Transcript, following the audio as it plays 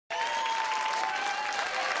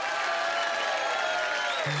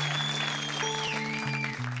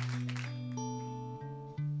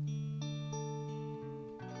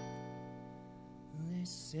They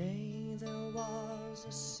say there was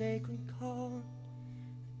a sacred chord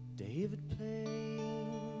David played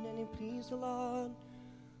and he pleased the Lord,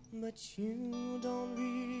 but you don't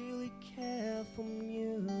really care for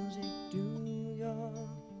music, do you?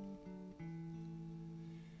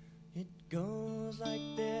 It goes like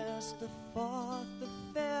this: the fourth, the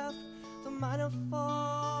fifth, the minor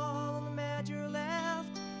fall, and the major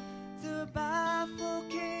left, the baffled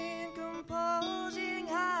king composing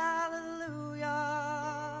hallelujah,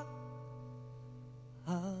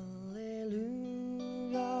 hallelujah,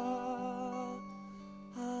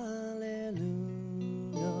 hallelujah,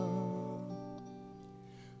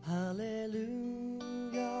 hallelujah,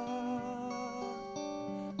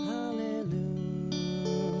 hallelujah.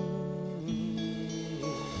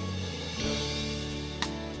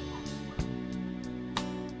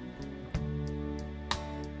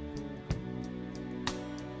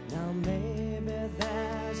 Now maybe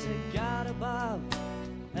there's a God above,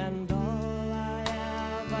 and all I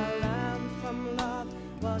ever learned from love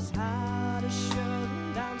was how to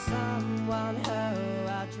shoot down someone who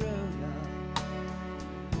outdrew you.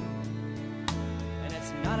 And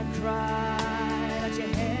it's not a cry that you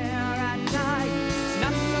hear at night, it's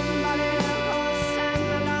not somebody who's in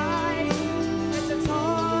the night, it's a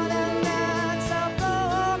torn and it's a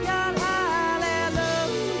broken hallelujah,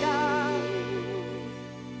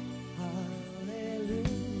 hallelujah,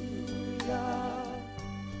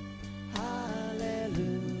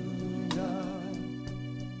 hallelujah,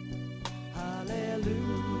 hallelujah,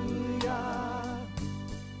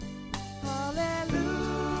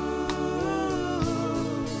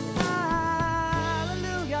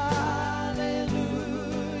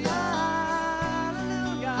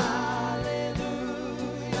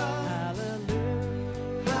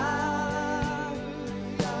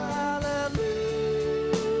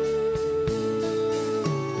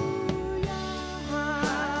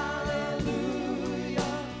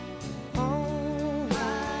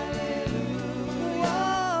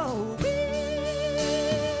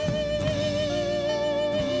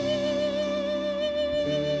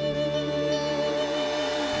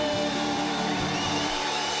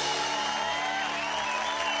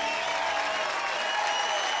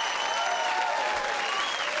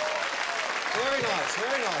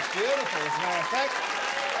 Very nice, beautiful, as a matter of fact.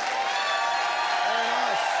 Very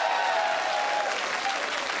nice.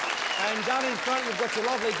 And down in front, you've got your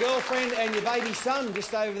lovely girlfriend and your baby son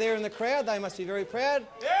just over there in the crowd. They must be very proud.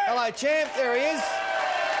 Yeah. Hello, champ. There he is.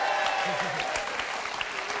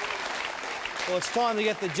 Well, it's time to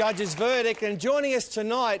get the judge's verdict. And joining us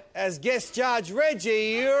tonight as guest judge,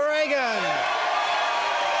 Reggie Reagan.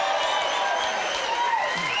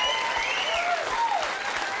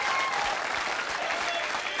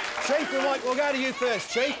 Chief, we'll go to you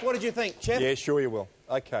first. Chief, what did you think, Chief? Yeah, sure you will.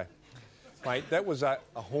 OK. Mate, that was a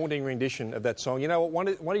haunting rendition of that song. You know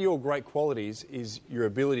what? One of your great qualities is your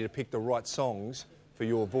ability to pick the right songs for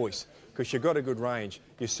your voice, because you've got a good range.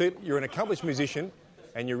 You're an accomplished musician,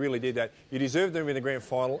 and you really did that. You deserve to be in the grand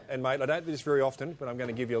final. And, mate, I don't do this very often, but I'm going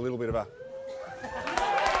to give you a little bit of a